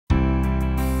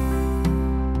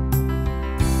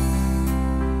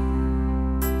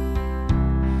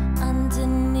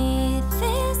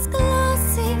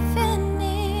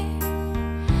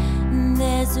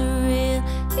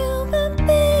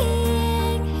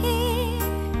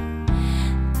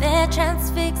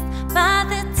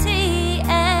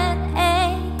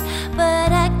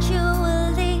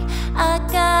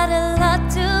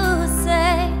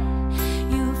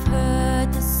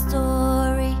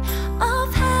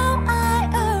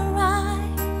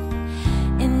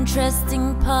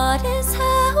interesting part is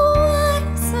how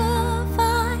I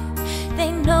survive. They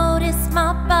notice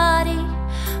my body,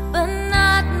 but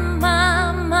not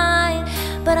my mind.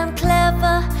 But I'm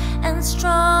clever and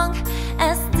strong,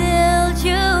 and still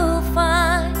you'll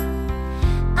find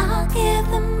I'll give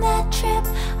them that trip,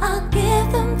 I'll give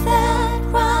them that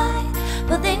ride.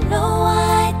 But they no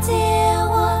idea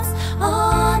what's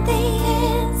on the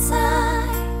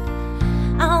inside.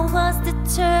 I was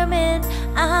determined,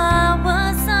 I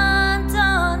was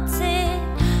undaunted.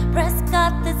 Breast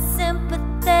got the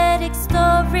sympathetic story.